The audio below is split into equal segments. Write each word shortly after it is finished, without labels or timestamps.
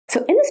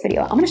So in this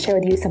video, I'm going to share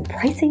with you some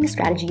pricing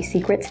strategy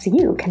secrets so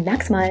you can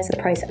maximize the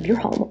price of your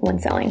home when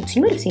selling. So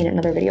you might have seen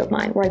another video of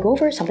mine where I go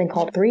over something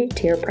called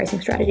 3-tier pricing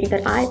strategy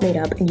that I made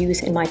up and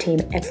use in my team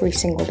every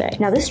single day.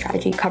 Now this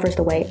strategy covers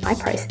the way I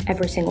price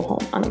every single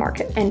home on the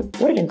market. And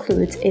what it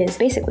includes is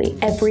basically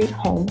every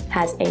home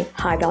has a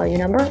high value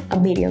number, a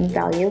medium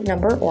value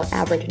number or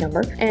average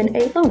number, and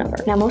a low number.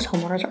 Now most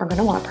homeowners are going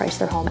to want to price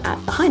their home at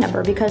a high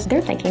number because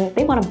they're thinking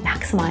they want to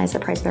maximize the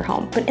price of their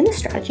home. But in this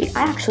strategy,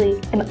 I actually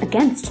am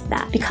against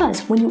that because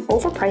when you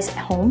overprice a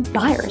home,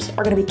 buyers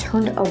are going to be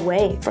turned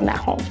away from that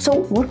home.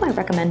 So what do I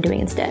recommend doing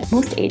instead?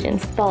 Most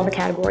agents fall in the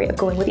category of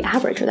going with the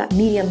average or that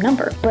medium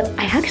number, but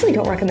I actually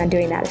don't recommend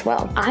doing that as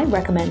well. I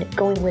recommend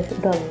going with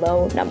the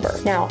low number.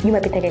 Now, you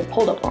might be thinking,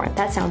 hold up, Lauren,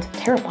 that sounds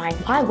terrifying.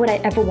 Why would I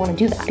ever want to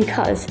do that?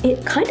 Because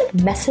it kind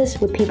of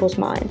messes with people's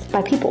minds.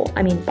 By people,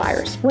 I mean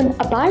buyers. When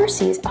a buyer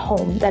sees a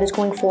home that is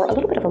going for a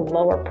little bit of a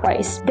lower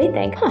price, they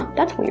think,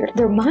 that's weird.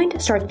 Their mind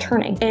starts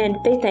turning and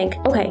they think,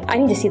 okay, I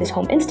need to see this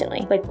home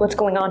instantly. Like, what's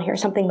going on here?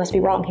 Something must be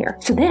wrong here.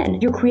 So then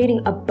you're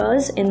creating a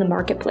buzz in the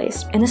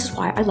marketplace. And this is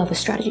why I love this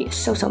strategy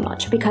so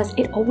much, because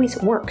it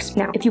always works.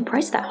 Now, if you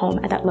price that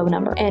home at that low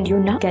number and you're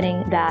not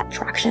getting that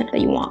traction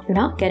that you want, you're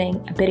not getting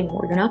a bidding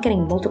war, you're not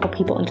getting multiple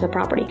people into the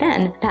property,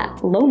 then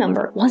that low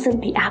number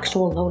wasn't the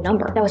actual low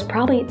number. That was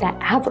probably that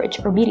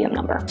average or medium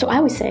number. So I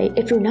always say,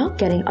 if you're not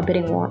getting a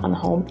bidding war on the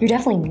home, you're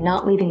definitely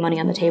not leaving money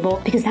on the table,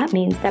 because that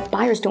means that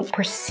buyers don't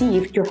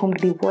perceive your home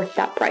to be worth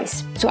that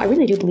price. So I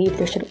really do believe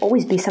there should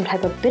always be some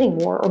type of bidding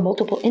war or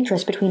multiple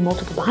interest between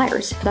multiple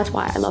buyers. So that's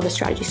why I love this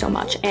strategy so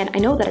much. And I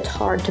know that it's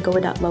hard to go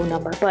with that low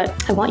number,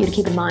 but I want you to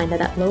keep in mind that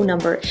that low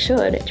number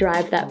should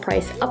drive that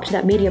price up to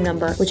that medium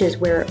number, which is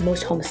where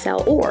most homes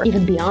sell, or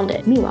even beyond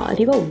it. Meanwhile, if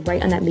you go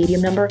right on that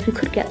medium number, you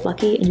could get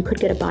lucky and you could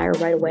get a buyer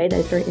right away that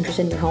is very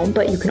interested in your home,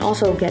 but you can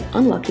also get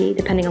unlucky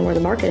depending on where the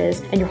market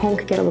is, and your home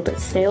could get a little bit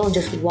stale and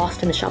just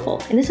lost in the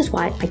shuffle. And this is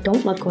why I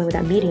don't love going with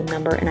that medium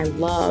number and I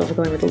love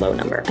going with the low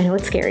number. I know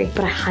it's scary,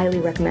 but I highly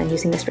recommend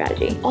using this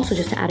strategy. Also,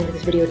 just to add into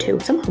this video too,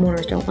 some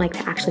homeowners don't like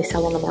to actually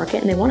sell on the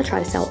market and they want to try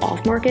to sell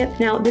off market.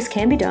 Now, this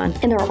can be done,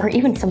 and there are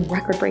even some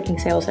record-breaking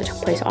sales that took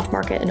place off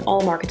market in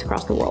all markets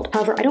across the world.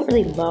 However, I don't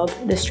really love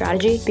this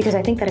strategy because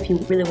I think that if you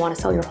really want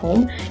to sell your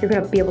home, you're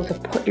going to be able to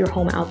put your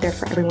home out there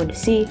for everyone to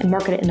see and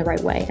market it in the right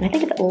way. And I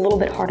think it's a little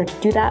bit harder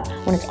to do that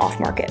when it's off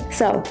market.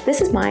 So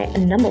this is my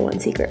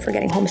 #1 secret for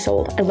getting homes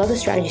sold. I love this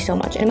strategy so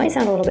much. And it might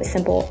sound a little bit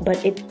simple,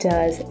 but it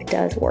does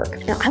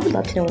work. Now, I would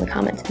love to know in the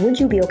comments, would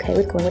you be okay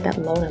with going with that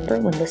low number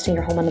when listing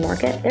your home on the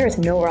market? There is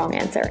no wrong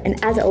answer.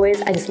 And as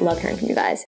always, I just love hearing from you guys.